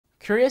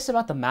Curious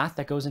about the math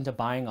that goes into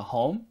buying a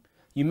home?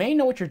 You may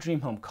know what your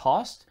dream home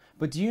cost,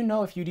 but do you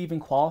know if you'd even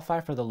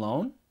qualify for the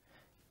loan?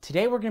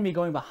 Today we're going to be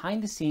going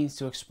behind the scenes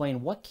to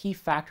explain what key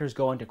factors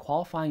go into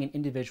qualifying an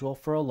individual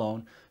for a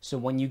loan, so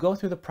when you go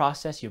through the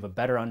process you have a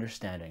better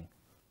understanding.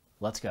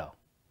 Let's go.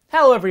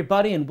 Hello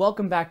everybody and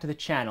welcome back to the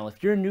channel.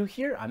 If you're new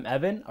here, I'm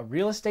Evan, a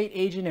real estate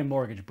agent and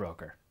mortgage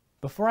broker.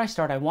 Before I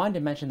start, I wanted to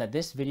mention that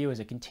this video is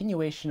a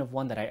continuation of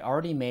one that I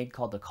already made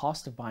called The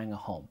Cost of Buying a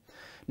Home.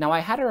 Now, I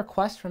had a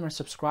request from a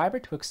subscriber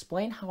to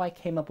explain how I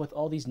came up with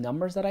all these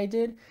numbers that I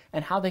did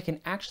and how they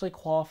can actually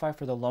qualify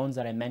for the loans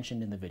that I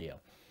mentioned in the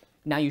video.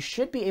 Now, you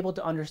should be able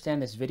to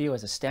understand this video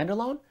as a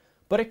standalone,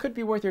 but it could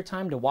be worth your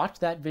time to watch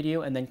that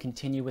video and then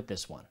continue with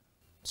this one.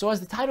 So as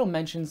the title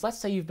mentions, let's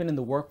say you've been in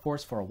the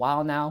workforce for a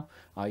while now,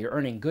 you're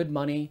earning good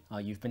money,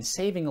 you've been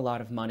saving a lot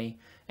of money,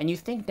 and you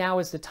think now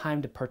is the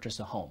time to purchase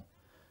a home.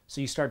 So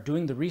you start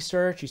doing the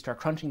research, you start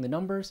crunching the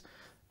numbers,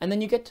 and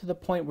then you get to the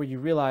point where you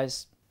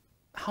realize,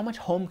 how much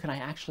home can I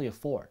actually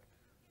afford?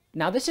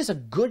 Now, this is a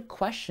good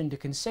question to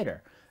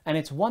consider, and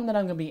it's one that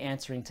I'm going to be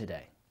answering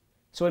today.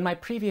 So in my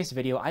previous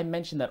video, I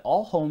mentioned that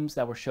all homes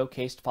that were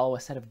showcased follow a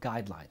set of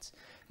guidelines.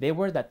 They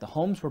were that the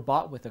homes were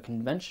bought with a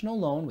conventional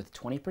loan with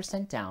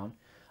 20% down,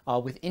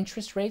 with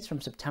interest rates from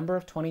September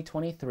of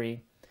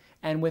 2023,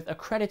 and with a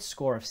credit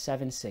score of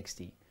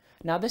 760.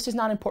 Now, this is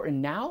not important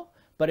now,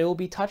 but it will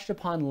be touched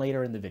upon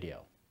later in the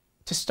video.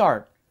 To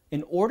start,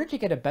 in order to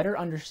get a better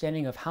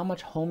understanding of how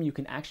much home you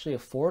can actually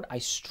afford, I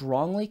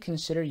strongly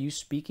consider you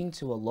speaking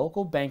to a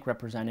local bank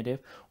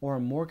representative or a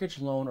mortgage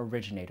loan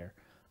originator.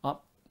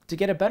 To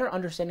get a better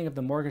understanding of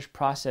the mortgage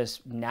process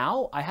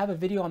now, I have a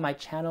video on my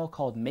channel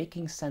called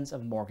Making Sense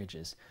of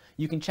Mortgages.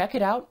 You can check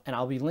it out, and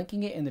I'll be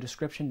linking it in the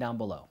description down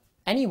below.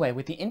 Anyway,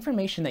 with the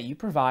information that you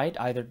provide,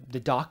 either the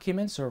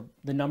documents or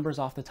the numbers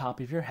off the top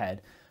of your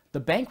head, the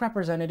bank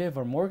representative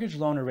or mortgage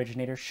loan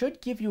originator should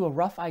give you a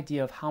rough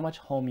idea of how much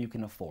home you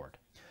can afford.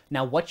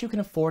 Now, what you can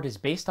afford is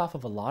based off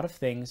of a lot of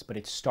things, but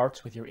it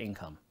starts with your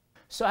income.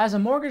 So as a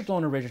mortgage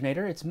loan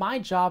originator, it's my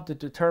job to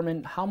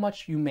determine how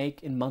much you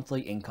make in monthly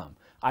income,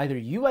 either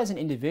you as an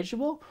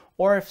individual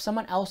or if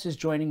someone else is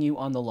joining you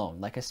on the loan,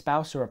 like a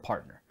spouse or a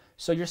partner.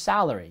 So your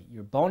salary,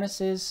 your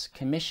bonuses,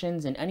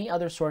 commissions, and any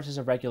other sources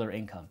of regular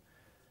income.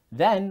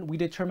 Then we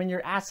determine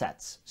your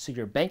assets, so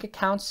your bank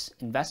accounts,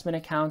 investment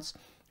accounts,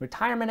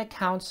 retirement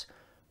accounts,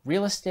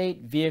 real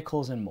estate,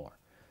 vehicles, and more.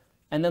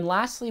 And then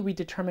lastly, we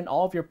determine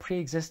all of your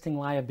pre-existing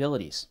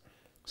liabilities.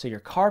 So your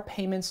car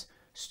payments,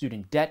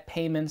 student debt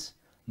payments,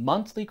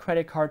 monthly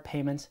credit card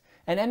payments,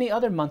 and any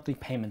other monthly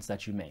payments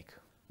that you make.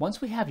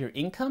 Once we have your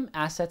income,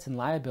 assets, and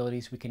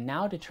liabilities, we can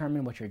now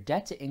determine what your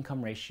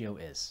debt-to-income ratio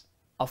is.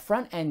 A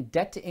front-end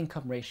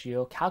debt-to-income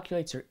ratio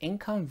calculates your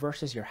income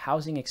versus your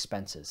housing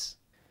expenses.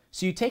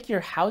 So you take your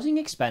housing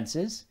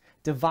expenses,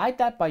 divide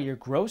that by your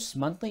gross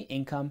monthly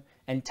income,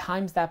 and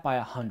times that by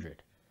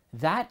 100.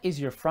 That is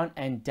your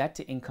front-end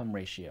debt-to-income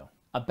ratio.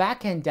 A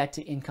back-end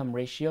debt-to-income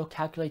ratio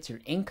calculates your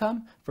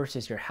income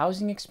versus your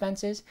housing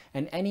expenses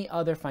and any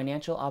other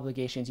financial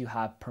obligations you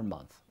have per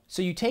month.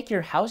 So you take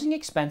your housing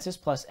expenses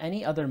plus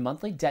any other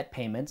monthly debt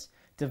payments,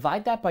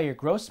 divide that by your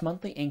gross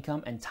monthly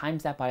income, and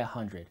times that by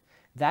 100.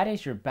 That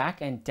is your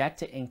back-end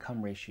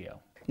debt-to-income ratio.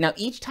 Now,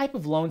 each type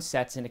of loan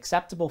sets an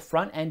acceptable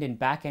front-end and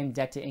back-end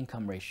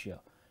debt-to-income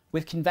ratio.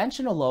 With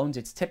conventional loans,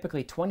 it's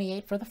typically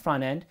 28 for the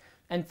front end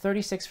and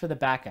 36 for the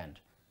back end.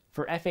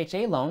 For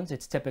FHA loans,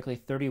 it's typically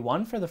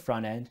 31 for the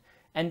front end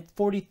and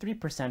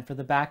 43% for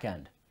the back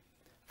end.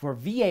 For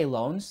VA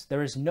loans,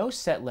 there is no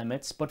set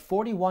limits, but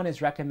 41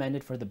 is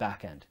recommended for the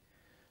back end.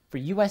 For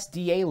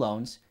USDA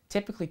loans,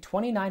 typically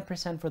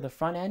 29% for the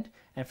front end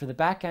and for the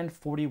back end,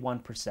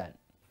 41%.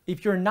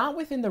 If you're not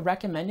within the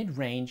recommended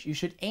range, you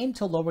should aim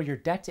to lower your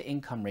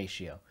debt-to-income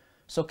ratio.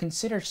 So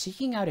consider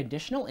seeking out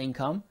additional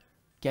income,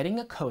 getting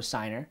a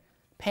cosigner,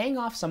 paying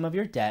off some of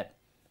your debt,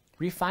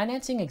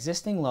 refinancing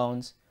existing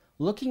loans,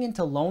 looking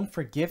into loan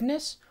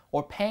forgiveness,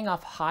 or paying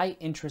off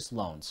high-interest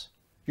loans.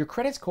 Your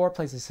credit score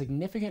plays a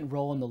significant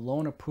role in the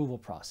loan approval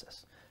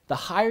process. The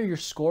higher your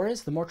score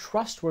is, the more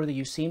trustworthy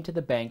you seem to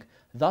the bank,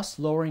 thus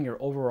lowering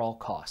your overall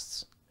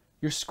costs.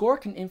 Your score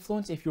can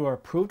influence if you are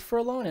approved for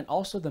a loan and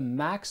also the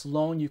max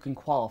loan you can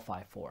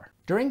qualify for.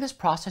 During this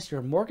process,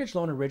 your mortgage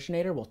loan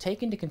originator will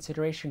take into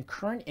consideration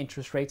current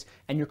interest rates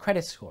and your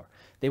credit score.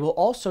 They will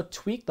also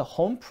tweak the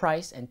home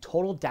price and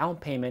total down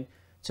payment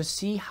to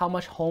see how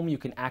much home you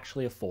can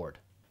actually afford.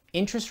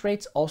 Interest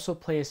rates also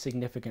play a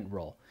significant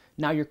role.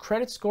 Now, your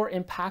credit score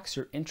impacts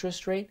your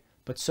interest rate,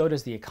 but so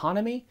does the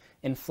economy,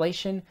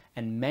 inflation,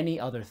 and many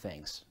other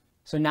things.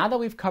 So now that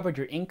we've covered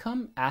your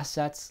income,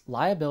 assets,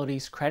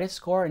 liabilities, credit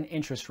score, and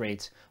interest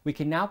rates, we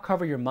can now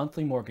cover your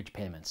monthly mortgage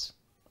payments.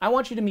 I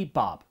want you to meet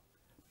Bob.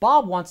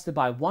 Bob wants to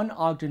buy 1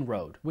 Ogden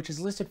Road, which is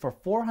listed for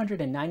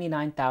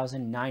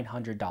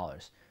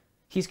 $499,900.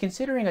 He's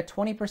considering a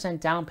 20%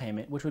 down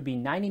payment, which would be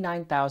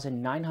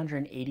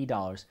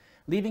 $99,980,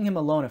 leaving him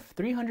a loan of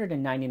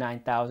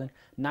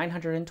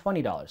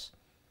 $399,920.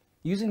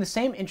 Using the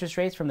same interest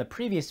rates from the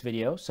previous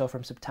video, so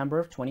from September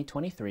of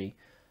 2023,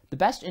 The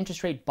best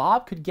interest rate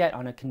Bob could get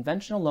on a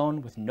conventional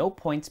loan with no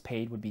points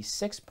paid would be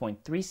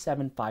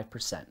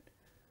 6.375%.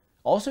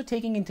 Also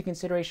taking into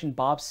consideration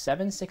Bob's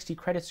 760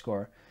 credit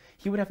score,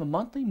 he would have a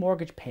monthly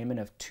mortgage payment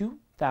of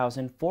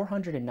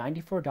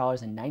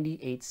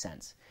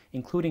 $2,494.98,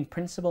 including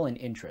principal and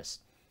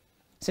interest.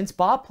 Since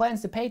Bob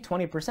plans to pay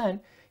 20%,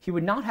 he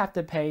would not have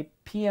to pay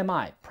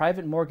PMI,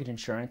 private mortgage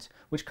insurance,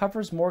 which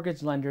covers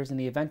mortgage lenders in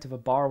the event of a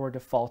borrower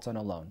defaults on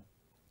a loan.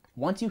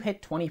 Once you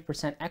hit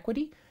 20%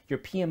 equity, your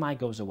PMI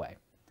goes away.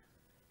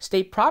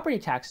 State property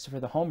taxes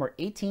for the home are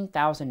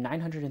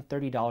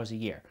 $18,930 a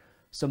year,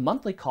 so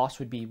monthly cost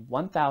would be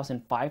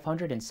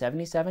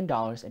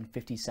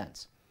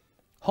 $1,577.50.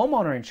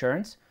 Homeowner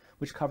insurance,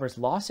 which covers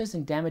losses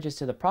and damages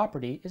to the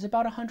property, is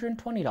about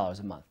 $120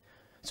 a month.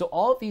 So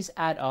all of these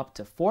add up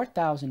to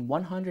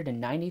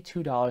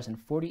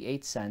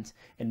 $4,192.48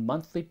 in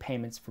monthly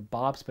payments for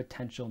Bob's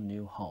potential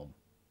new home.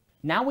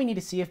 Now we need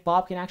to see if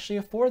Bob can actually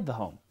afford the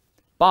home.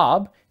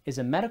 Bob is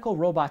a medical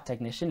robot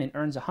technician and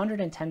earns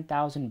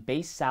 $110,000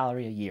 base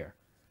salary a year.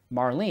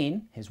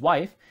 Marlene, his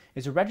wife,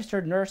 is a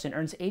registered nurse and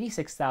earns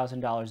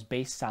 $86,000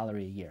 base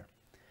salary a year.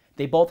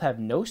 They both have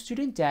no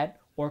student debt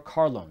or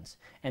car loans,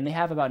 and they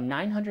have about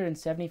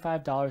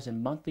 $975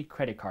 in monthly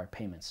credit card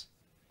payments.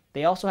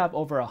 They also have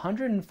over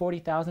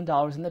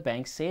 $140,000 in the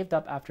bank saved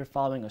up after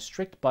following a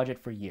strict budget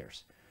for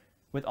years.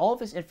 With all of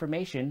this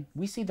information,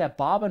 we see that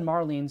Bob and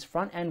Marlene's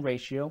front-end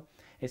ratio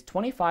is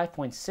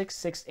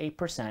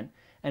 25.668%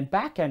 and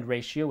back-end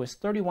ratio is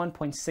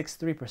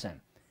 31.63%,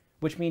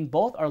 which mean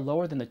both are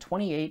lower than the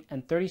 28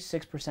 and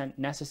 36%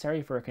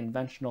 necessary for a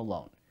conventional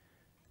loan.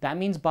 That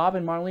means Bob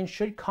and Marlene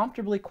should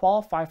comfortably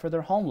qualify for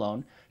their home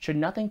loan should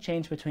nothing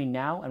change between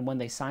now and when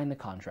they sign the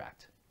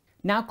contract.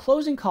 Now,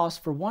 closing costs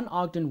for 1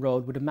 Ogden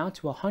Road would amount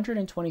to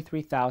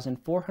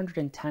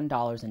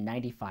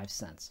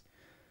 $123,410.95.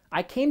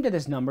 I came to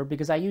this number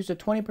because I used a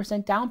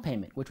 20% down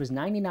payment, which was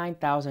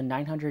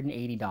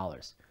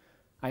 $99,980.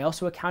 I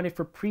also accounted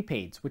for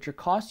prepaids, which are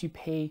costs you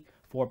pay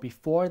for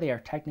before they are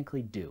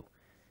technically due.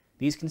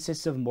 These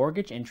consist of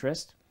mortgage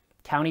interest,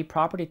 county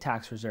property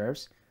tax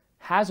reserves,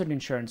 hazard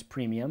insurance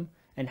premium,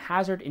 and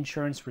hazard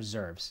insurance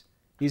reserves.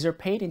 These are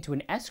paid into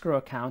an escrow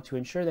account to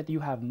ensure that you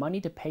have money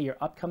to pay your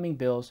upcoming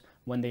bills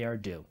when they are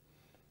due.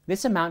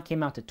 This amount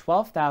came out to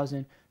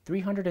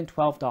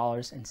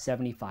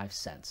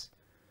 $12,312.75.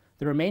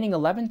 The remaining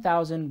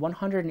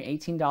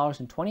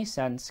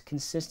 $11,118.20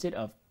 consisted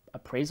of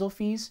appraisal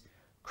fees,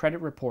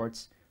 credit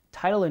reports,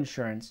 title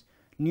insurance,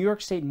 New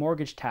York State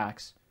mortgage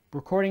tax,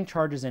 recording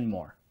charges, and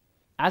more.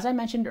 As I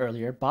mentioned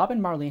earlier, Bob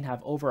and Marlene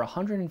have over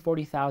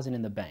 $140,000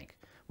 in the bank,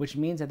 which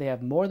means that they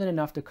have more than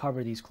enough to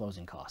cover these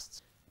closing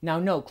costs. Now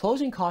note,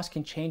 closing costs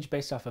can change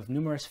based off of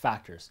numerous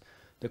factors.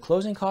 The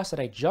closing costs that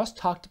I just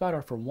talked about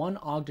are for 1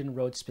 Ogden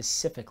Road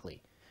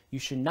specifically. You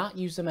should not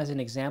use them as an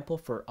example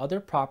for other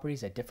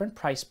properties at different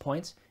price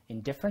points,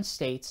 in different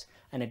states,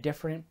 and at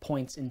different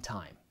points in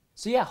time.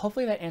 So yeah,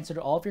 hopefully that answered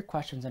all of your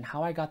questions on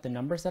how I got the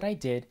numbers that I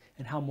did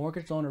and how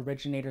mortgage loan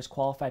originators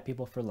qualify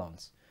people for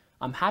loans.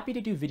 I'm happy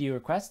to do video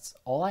requests.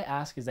 All I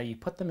ask is that you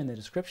put them in the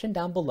description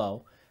down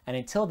below. And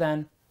until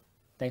then,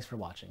 thanks for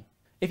watching.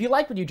 If you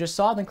liked what you just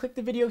saw, then click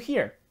the video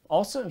here.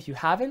 Also, if you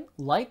haven't,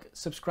 like,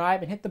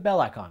 subscribe, and hit the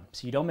bell icon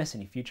so you don't miss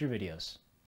any future videos.